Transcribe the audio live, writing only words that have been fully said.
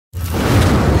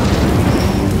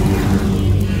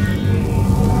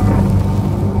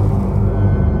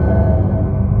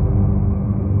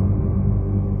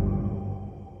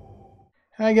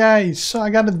Hi guys, so I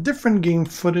got a different game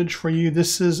footage for you.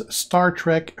 This is Star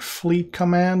Trek Fleet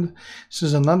Command. This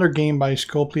is another game by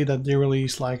Scopely that they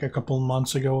released like a couple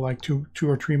months ago, like two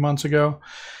or 3 months ago.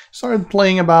 Started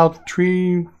playing about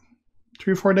three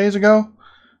or 4 days ago.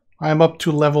 I'm up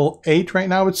to level 8 right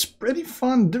now. It's pretty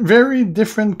fun, very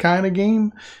different kind of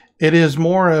game. It is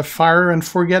more a fire and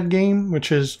forget game,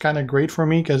 which is kind of great for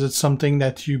me because it's something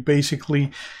that you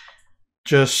basically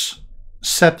just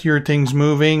set your things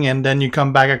moving and then you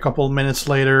come back a couple minutes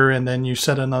later and then you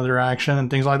set another action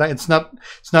and things like that. It's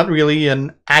not really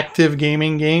an active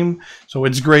gaming game, so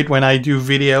it's great when I do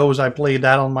videos. I play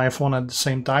that on my phone at the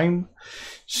same time.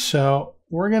 So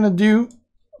we're gonna do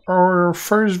our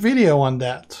first video on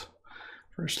that.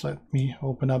 First, let me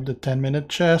open up the 10-minute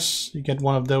chest. You get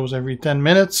one of those every 10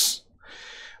 minutes.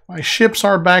 My ships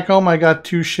are back home. I got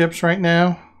 2 ships right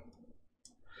now.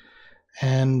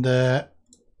 And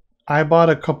I bought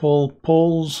a couple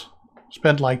poles,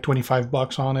 spent like 25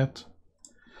 bucks on it.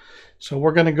 So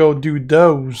we're gonna go do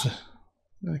those.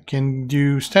 I can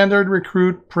do standard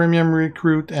recruit, premium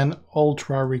recruit, and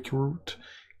ultra recruit.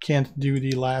 Can't do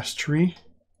the last 3.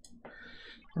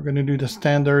 We're gonna do the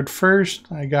standard first.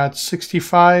 I got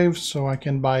 65, so I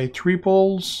can buy 3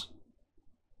 poles.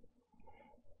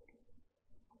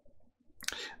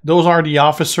 Those are the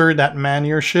officers that man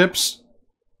your ships.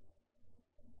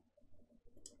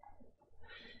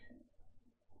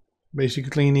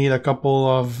 Basically need a couple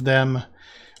of them,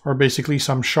 or basically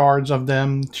some shards of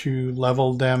them to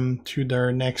level them to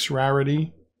their next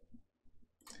rarity.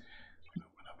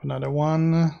 Open up another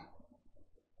one.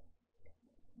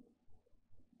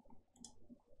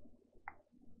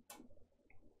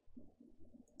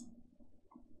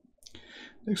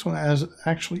 This one has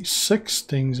actually 6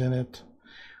 things in it.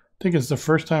 I think it's the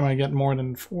first time I get more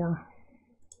than 4.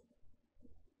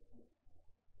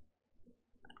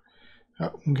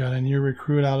 Oh, got a new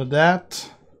recruit out of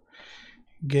that.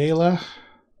 Gala.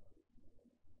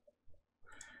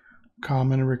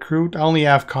 Common recruit. I only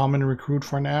have common recruit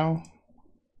for now.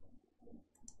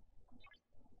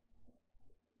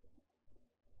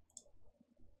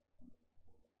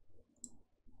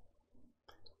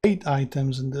 Eight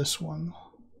items in this one.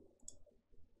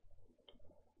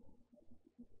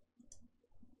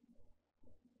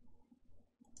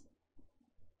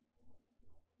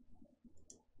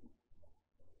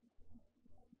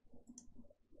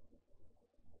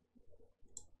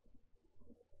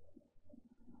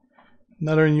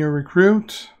 Another new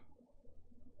recruit.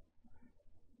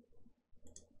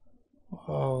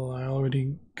 Well, I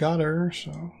already got her,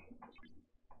 so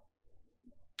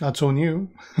not so new.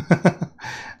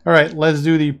 All right, let's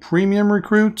do the premium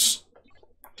recruits.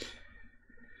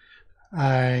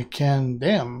 I can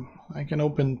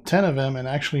open 10 of them and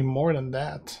actually more than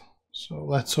that. So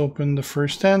let's open the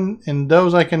first 10. In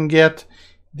those I can get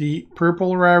the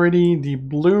purple rarity, the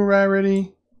blue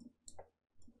rarity,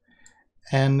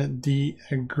 and the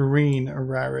green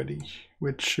rarity,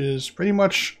 which is pretty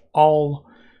much all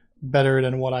better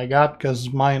than what I got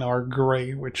because mine are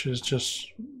gray, which is just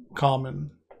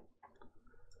common.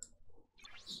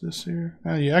 What's this here?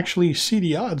 You actually see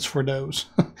the odds for those.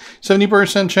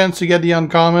 70% chance to get the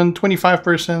uncommon,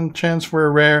 25% chance for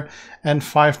a rare, and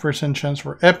 5% chance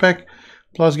for epic.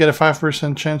 Plus get a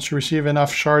 5% chance to receive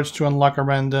enough shards to unlock a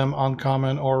random,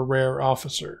 uncommon, or rare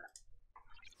officer.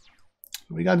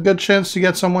 We got good chance to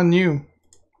get someone new.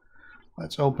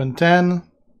 Let's open 10.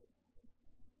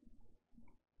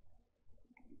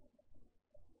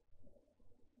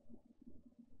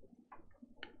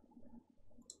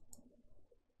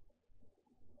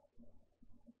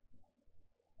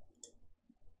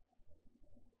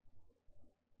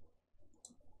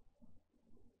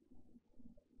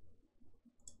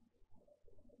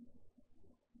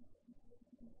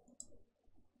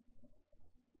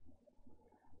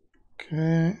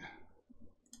 Okay.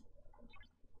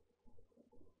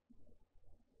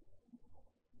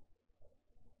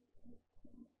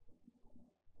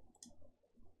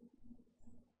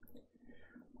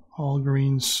 All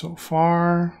greens so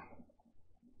far.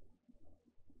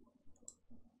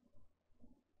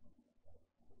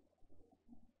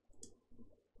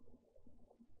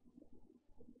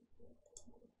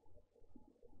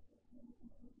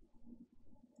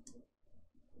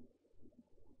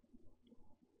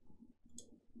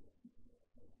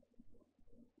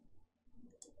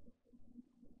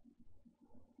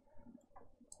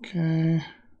 Okay.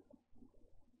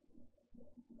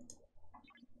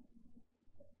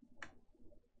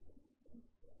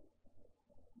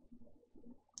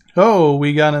 Oh,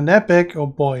 we got an epic. Oh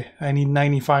boy, I need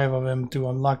 95 of him to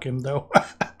unlock him though.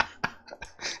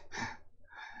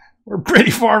 We're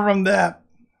pretty far from that.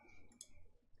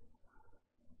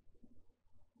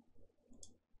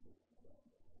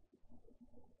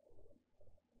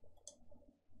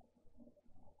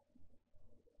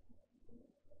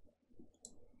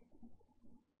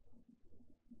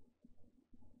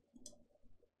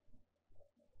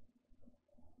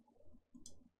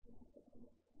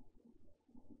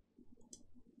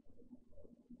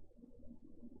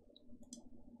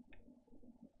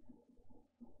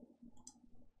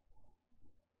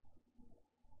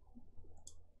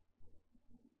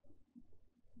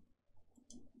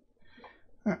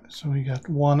 Alright, so we got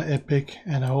one epic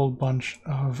and a whole bunch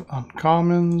of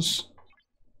uncommons.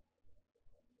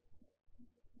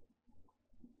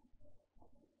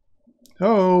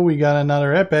 Oh, we got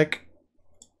another epic.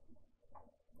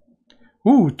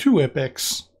 Ooh, 2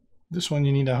 epics. This one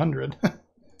you need 100.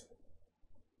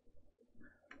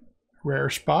 Rare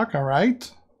Spock,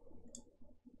 alright.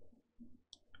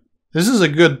 This is a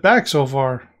good pack so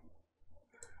far.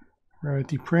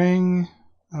 Rarity Pring.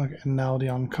 Okay, and now the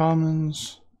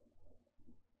uncommons.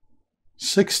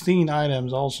 16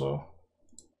 items also.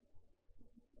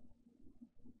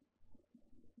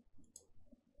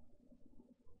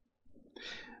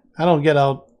 I don't get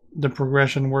how the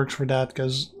progression works for that,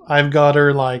 because I've got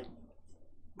her like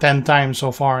 10 times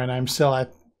so far and I'm still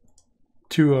at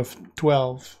 2 of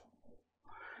 12.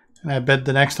 And I bet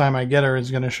the next time I get her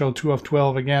it's going to show 2 of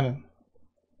 12 again.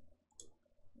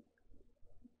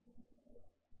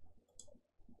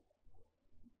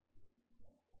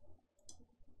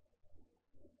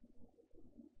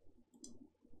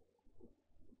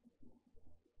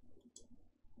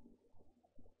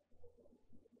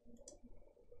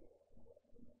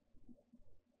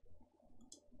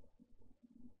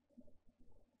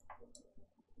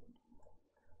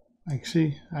 Like,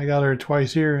 see, I got her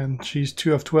twice here and she's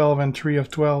 2 of 12 and 3 of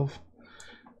 12.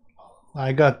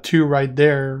 I got 2 right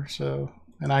there, so,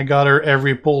 and I got her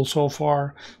every pull so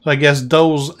far. So I guess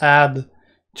those add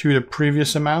to the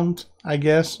previous amount, I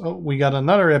guess. Oh, we got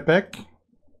another epic.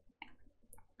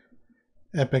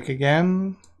 Epic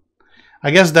again.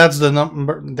 I guess that's the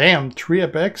number. Damn, 3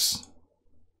 epics.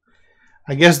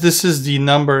 I guess this is the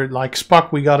number like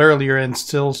Spock we got earlier and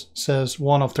still says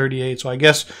 1 of 38. So I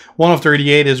guess 1 of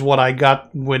 38 is what I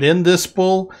got within this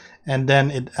pull, and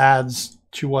then it adds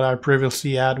to what I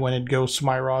previously had when it goes to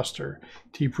my roster.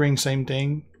 T-Pring, same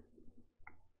thing.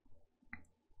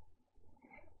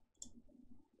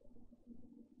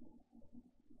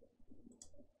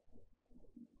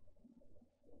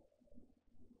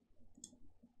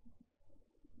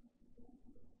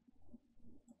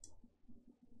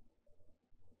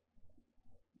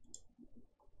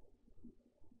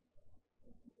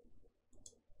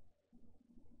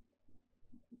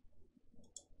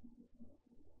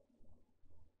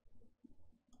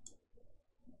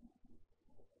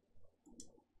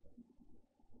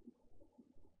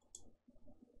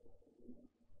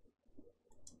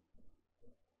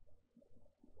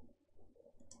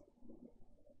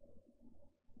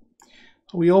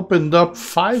 We opened up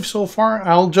 5 so far.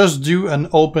 I'll just do an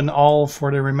open all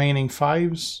for the remaining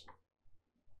 5s.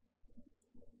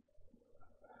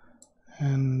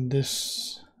 And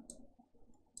this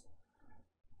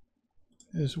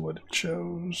is what it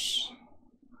shows.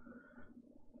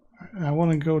 I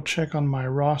want to go check on my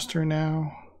roster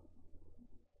now.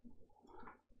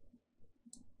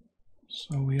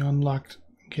 So we unlocked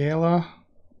Gala.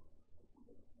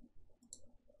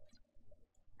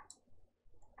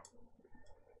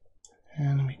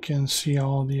 And we can see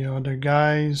all the other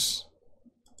guys.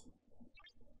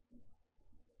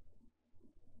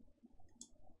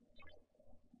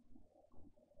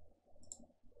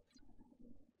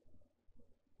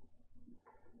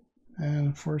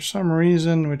 And for some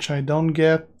reason, which I don't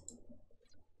get,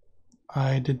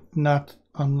 I did not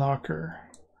unlock her.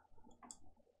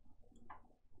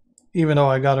 Even though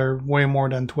I got her way more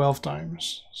than 12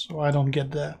 times. So I don't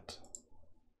get that.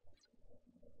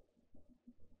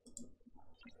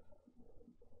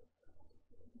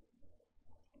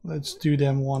 Let's do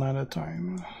them one at a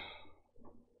time.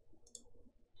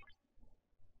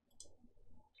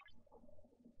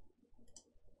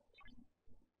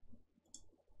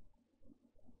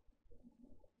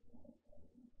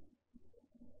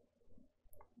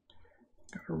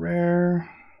 Got a rare,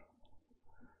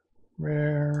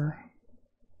 rare,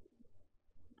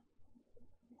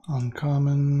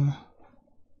 uncommon,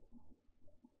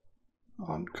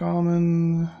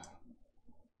 uncommon,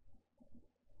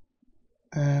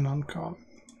 and uncommon.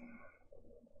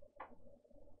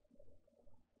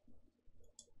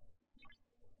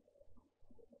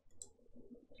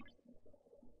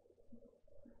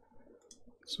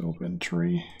 Let's open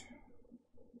 3.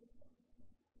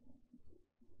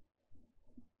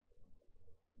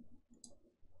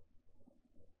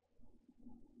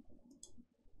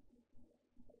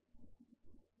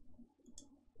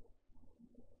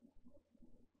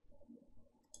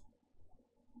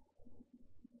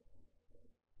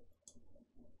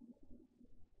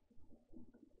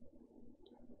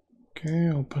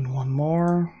 Okay, open one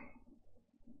more.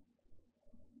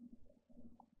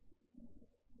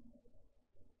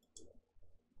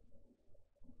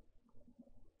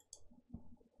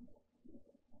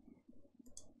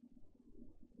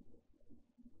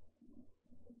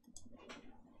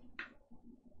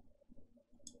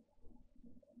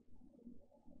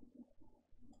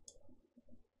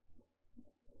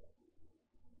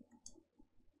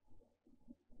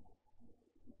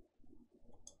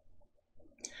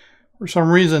 For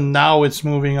some reason now it's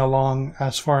moving along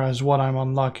as far as what I'm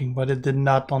unlocking, but it did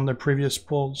not on the previous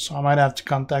pull, so I might have to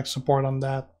contact support on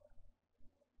that.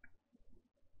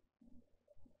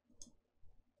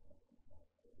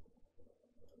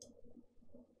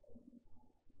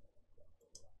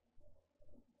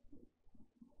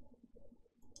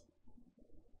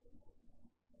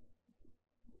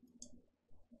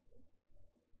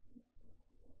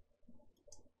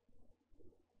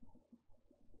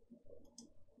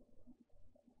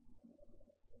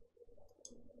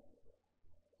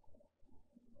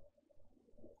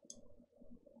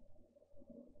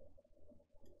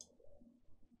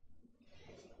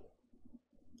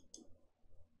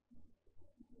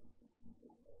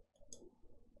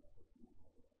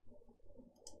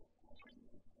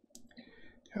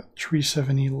 Got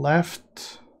 370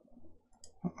 left.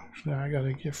 Oh, actually, I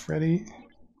gotta get ready.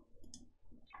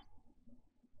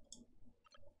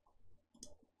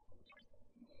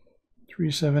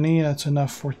 $370, that's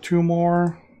enough for 2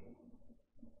 more.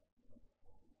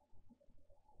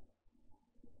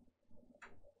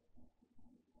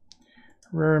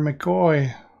 Rare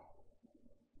McCoy.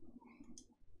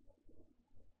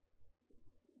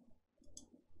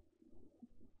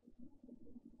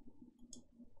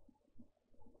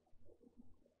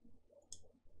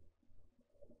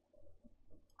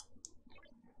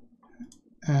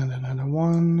 And another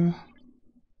one.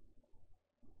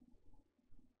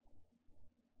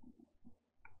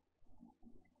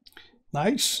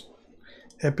 Nice.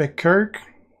 Epic Kirk.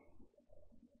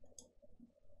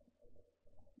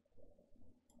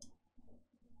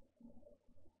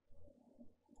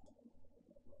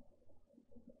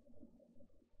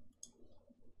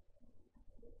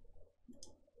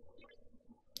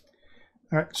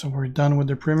 All right, so we're done with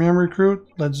the premium recruit.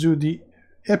 Let's do the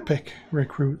epic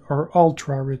recruit or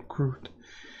ultra recruit.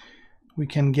 We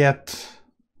can get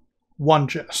 1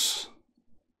 Jess.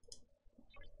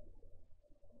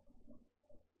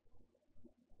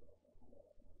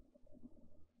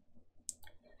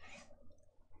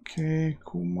 Okay,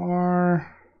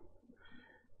 Kumar.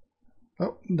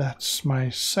 Oh, that's my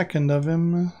second of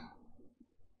him.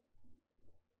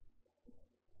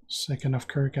 Second of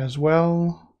Kirk as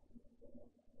well.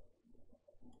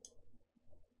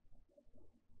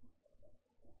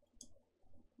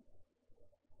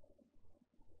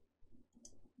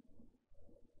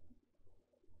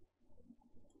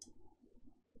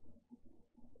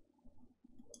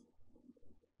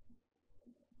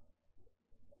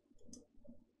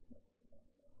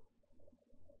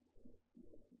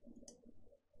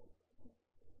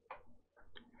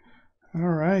 All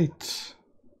right.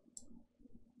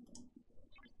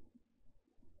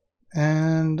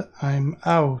 And I'm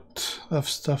out of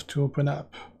stuff to open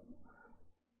up.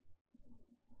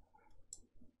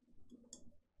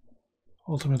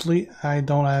 Ultimately, I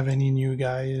don't have any new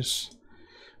guys,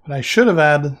 but I should have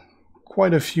had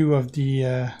quite a few of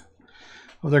the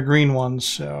green ones.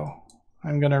 So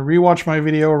I'm gonna rewatch my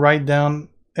video, write down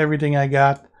everything I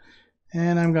got,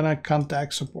 and I'm gonna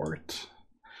contact support.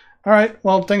 All right,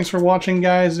 well, thanks for watching,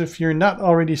 guys. If you're not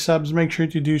already subs, make sure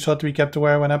to do so to be kept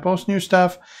aware when I post new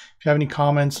stuff. If you have any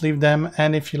comments, leave them.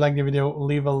 And if you like the video,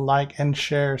 leave a like and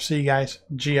share. See you guys.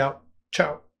 G out.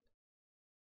 Ciao.